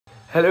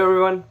Hello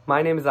everyone,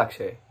 my name is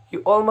Akshay.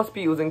 You all must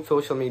be using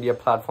social media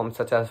platforms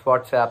such as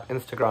WhatsApp,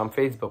 Instagram,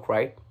 Facebook,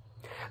 right?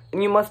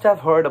 And you must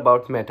have heard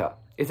about Meta,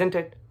 isn't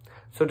it?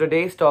 So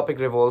today's topic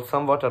revolves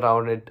somewhat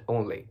around it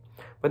only.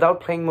 Without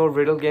playing more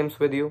riddle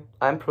games with you,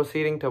 I'm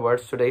proceeding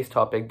towards today's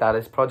topic, that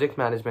is project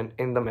management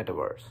in the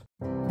metaverse.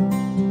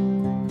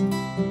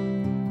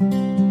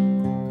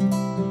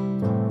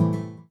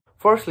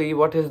 Firstly,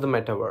 what is the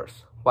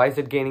metaverse? Why is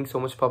it gaining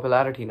so much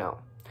popularity now?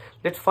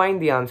 Let's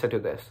find the answer to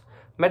this.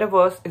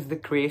 Metaverse is the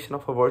creation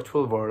of a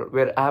virtual world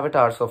where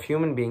avatars of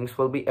human beings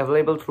will be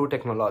available through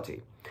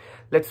technology.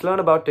 Let's learn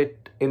about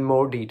it in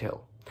more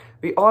detail.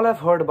 We all have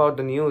heard about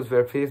the news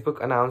where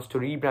Facebook announced to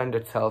rebrand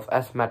itself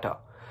as Meta.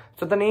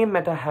 So the name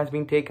Meta has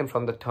been taken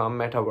from the term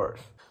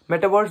metaverse.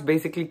 Metaverse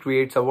basically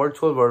creates a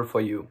virtual world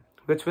for you,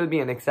 which will be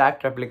an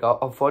exact replica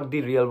of what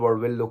the real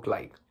world will look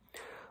like.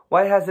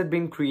 Why has it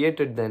been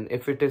created then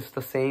if it is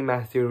the same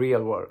as the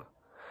real world?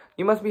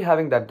 You must be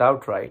having that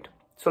doubt, right?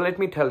 So let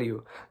me tell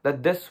you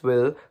that this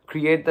will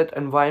create that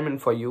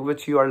environment for you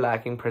which you are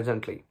lacking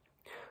presently.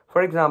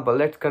 For example,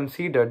 let's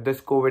consider this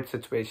COVID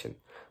situation,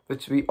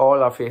 which we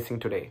all are facing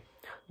today.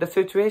 The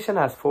situation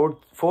has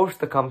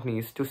forced the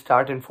companies to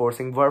start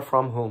enforcing work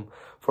from home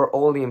for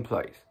all the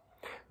employees.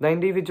 The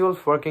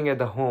individuals working at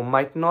the home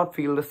might not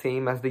feel the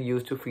same as they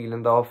used to feel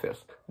in the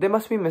office. They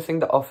must be missing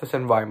the office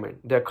environment,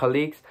 their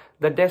colleagues,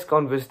 the desk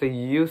on which they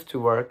used to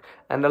work,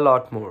 and a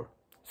lot more.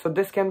 So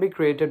this can be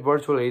created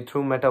virtually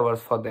through Metaverse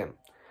for them.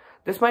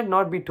 This might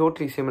not be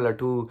totally similar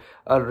to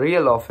a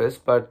real office,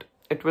 but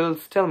it will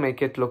still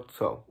make it look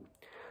so.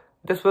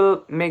 This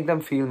will make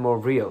them feel more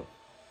real.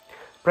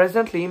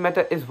 Presently,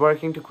 Meta is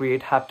working to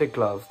create haptic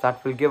gloves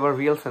that will give a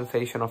real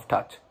sensation of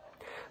touch.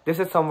 This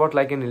is somewhat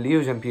like an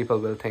illusion, people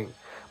will think,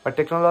 but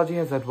technology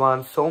has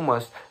advanced so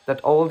much that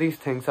all these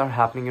things are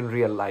happening in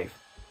real life.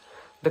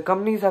 The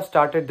companies have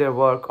started their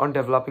work on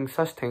developing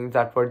such things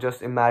that were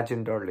just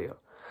imagined earlier.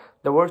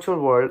 The virtual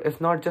world is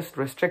not just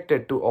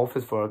restricted to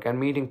office work and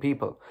meeting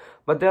people,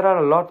 but there are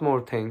a lot more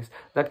things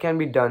that can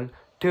be done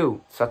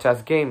too, such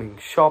as gaming,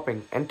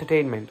 shopping,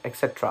 entertainment,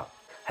 etc.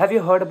 Have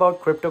you heard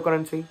about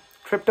cryptocurrency?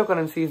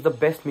 Cryptocurrency is the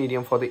best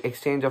medium for the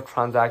exchange of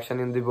transaction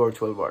in the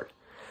virtual world.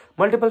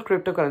 Multiple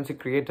cryptocurrency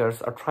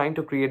creators are trying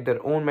to create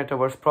their own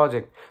metaverse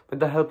project with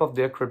the help of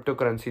their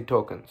cryptocurrency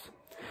tokens.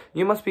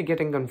 You must be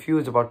getting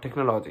confused about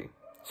technology.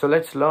 So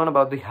let's learn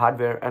about the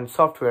hardware and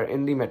software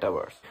in the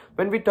metaverse.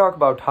 When we talk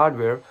about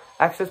hardware,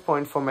 access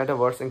points for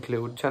metaverse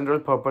include general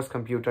purpose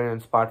computer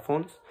and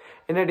smartphones,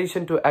 in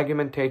addition to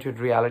augmented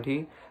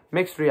reality,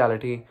 mixed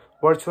reality,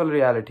 virtual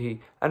reality,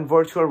 and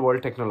virtual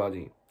world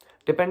technology.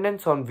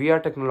 Dependence on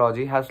VR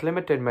technology has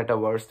limited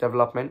metaverse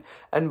development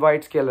and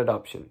wide-scale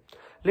adoption.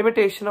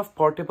 Limitation of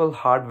portable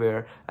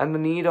hardware and the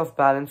need of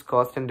balanced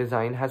cost and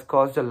design has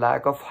caused a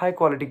lack of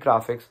high-quality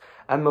graphics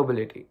and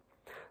mobility.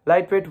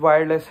 Lightweight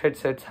wireless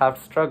headsets have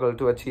struggled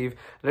to achieve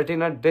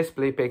retina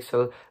display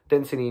pixel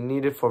density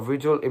needed for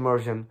visual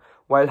immersion,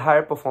 while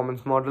higher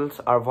performance models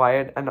are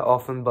wired and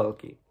often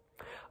bulky.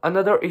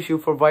 Another issue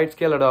for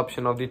wide-scale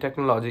adoption of the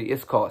technology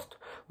is cost,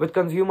 with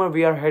consumer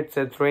VR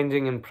headsets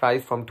ranging in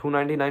price from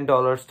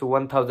 $299 to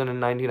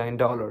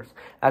 $1,099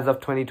 as of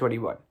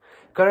 2021.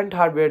 Current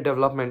hardware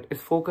development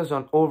is focused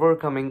on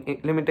overcoming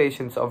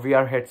limitations of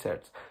VR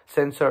headsets,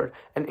 sensor,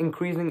 and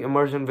increasing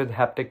immersion with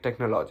haptic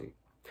technology.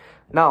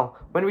 Now,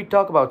 when we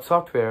talk about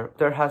software,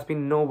 there has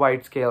been no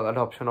wide-scale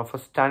adoption of a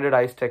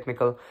standardized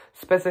technical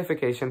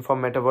specification for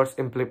metaverse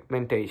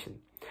implementation.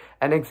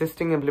 An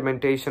existing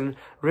implementation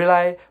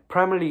rely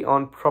primarily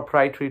on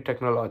proprietary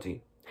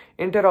technology.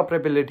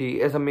 Interoperability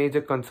is a major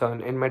concern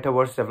in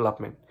metaverse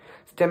development,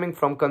 stemming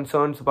from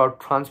concerns about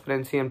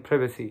transparency and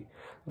privacy.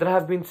 There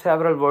have been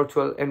several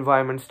virtual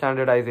environment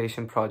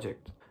standardization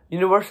projects.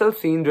 Universal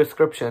Scene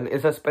Description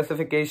is a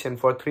specification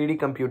for 3D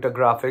computer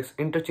graphics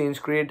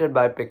interchange created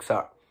by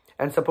Pixar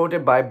and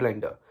supported by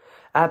Blender.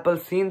 Apple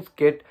Scenes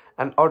Kit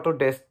and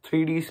Autodesk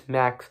 3ds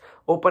Max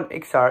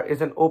OpenXR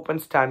is an open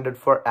standard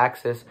for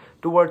access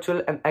to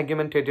virtual and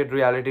augmented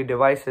reality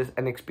devices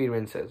and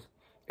experiences.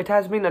 It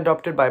has been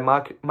adopted by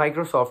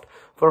Microsoft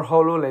for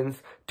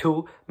HoloLens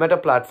 2 Meta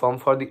platform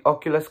for the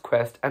Oculus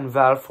Quest and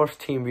Valve for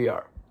Steam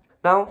VR.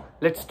 Now,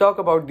 let's talk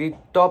about the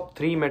top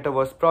 3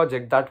 metaverse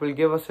projects that will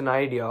give us an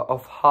idea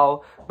of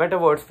how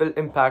metaverse will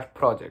impact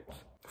projects.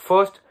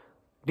 First,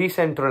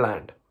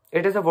 Decentraland.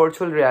 It is a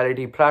virtual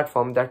reality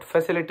platform that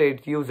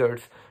facilitates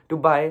users to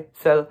buy,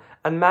 sell,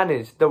 and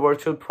manage the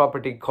virtual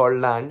property called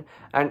land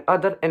and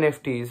other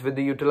NFTs with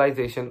the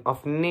utilization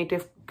of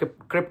native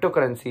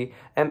cryptocurrency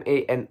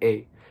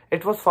MANA.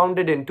 It was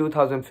founded in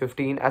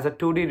 2015 as a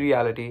 2D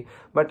reality,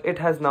 but it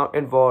has now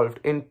evolved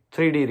in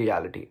 3D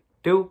reality.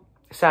 2.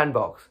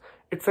 Sandbox.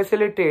 It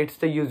facilitates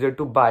the user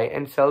to buy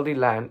and sell the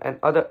land and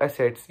other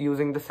assets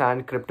using the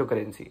Sand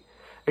cryptocurrency.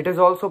 It is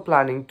also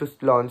planning to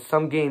launch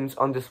some games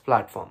on this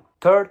platform.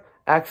 Third,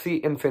 Axie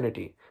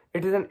Infinity.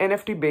 It is an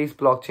NFT-based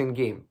blockchain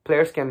game.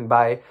 Players can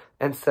buy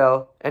and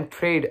sell and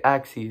trade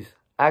Axies.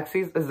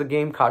 Axies is the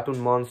game cartoon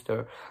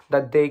monster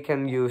that they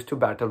can use to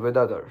battle with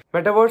others.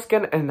 Metaverse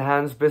can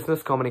enhance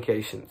business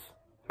communications.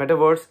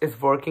 Metaverse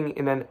is working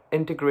in an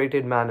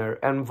integrated manner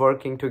and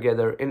working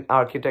together in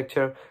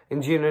architecture,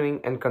 engineering,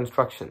 and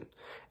construction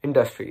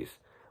industries.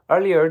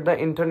 Earlier, the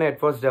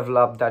internet was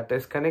developed that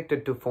is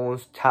connected to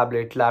phones,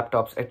 tablets,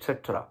 laptops,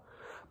 etc.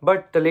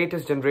 But the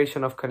latest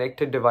generation of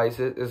connected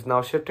devices is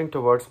now shifting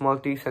towards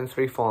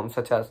multi-sensory forms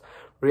such as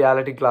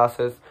reality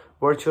glasses,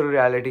 virtual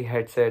reality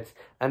headsets,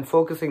 and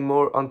focusing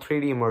more on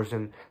 3D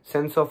immersion,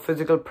 sense of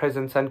physical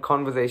presence, and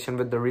conversation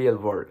with the real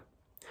world.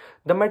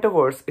 The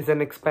metaverse is an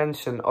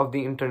expansion of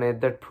the internet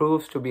that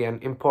proves to be an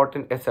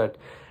important asset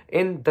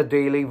in the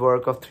daily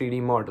work of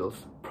 3D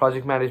models,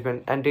 project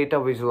management, and data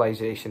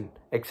visualization,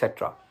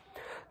 etc.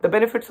 The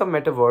benefits of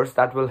metaverse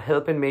that will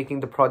help in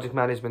making the project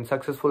management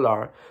successful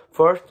are: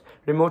 first,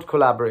 remote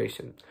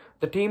collaboration.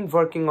 The team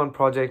working on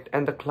project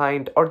and the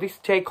client or the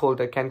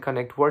stakeholder can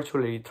connect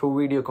virtually through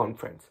video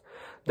conference.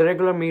 The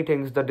regular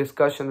meetings, the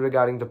discussion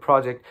regarding the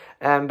project,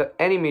 and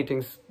any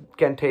meetings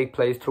can take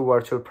place through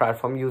virtual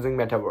platform using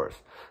metaverse.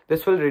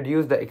 This will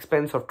reduce the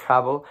expense of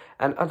travel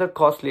and other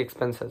costly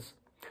expenses.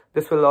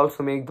 This will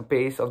also make the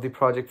pace of the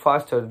project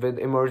faster with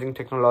emerging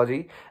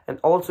technology, and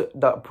also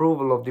the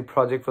approval of the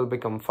project will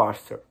become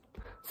faster.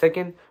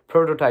 Second,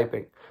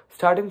 prototyping.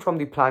 Starting from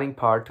the planning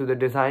part to the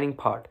designing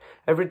part,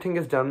 everything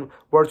is done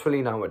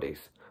virtually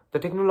nowadays. The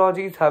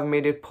technologies have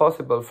made it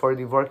possible for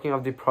the working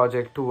of the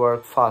project to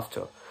work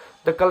faster.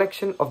 The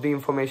collection of the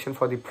information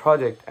for the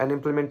project and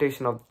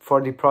implementation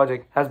for the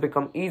project has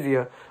become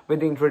easier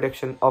with the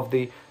introduction of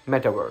the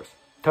metaverse.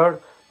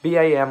 Third,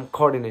 BIM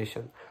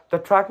coordination. The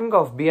tracking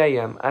of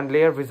BIM and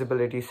layer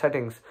visibility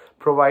settings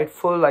provide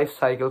full life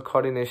cycle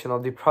coordination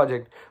of the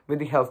project with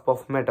the help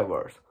of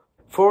metaverse.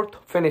 Fourth,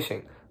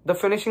 finishing. The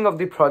finishing of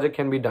the project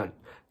can be done.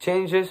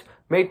 Changes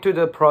made to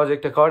the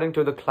project according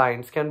to the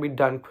clients can be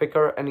done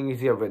quicker and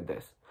easier with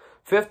this.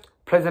 Fifth,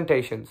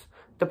 presentations.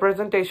 The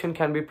presentation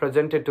can be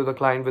presented to the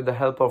client with the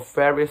help of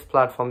various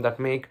platforms that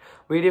make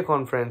video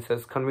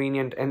conferences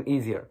convenient and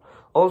easier.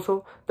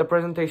 Also, the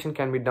presentation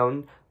can be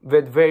done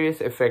with various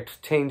effects,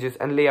 changes,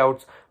 and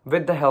layouts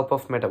with the help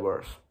of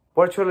metaverse.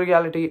 Virtual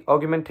reality,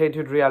 augmented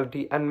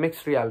reality, and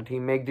mixed reality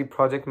make the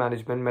project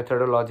management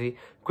methodology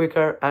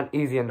quicker and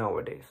easier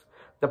nowadays.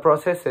 The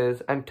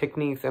processes and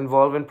techniques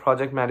involved in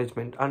project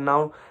management are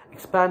now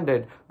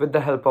expanded with the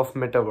help of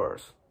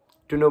metaverse.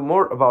 To know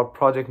more about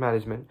project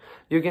management,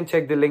 you can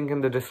check the link in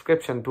the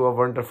description to a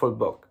wonderful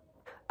book.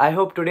 I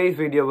hope today's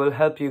video will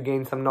help you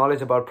gain some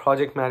knowledge about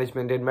project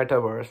management in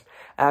Metaverse,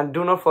 and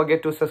do not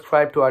forget to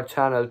subscribe to our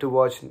channel to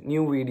watch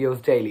new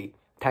videos daily.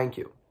 Thank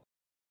you.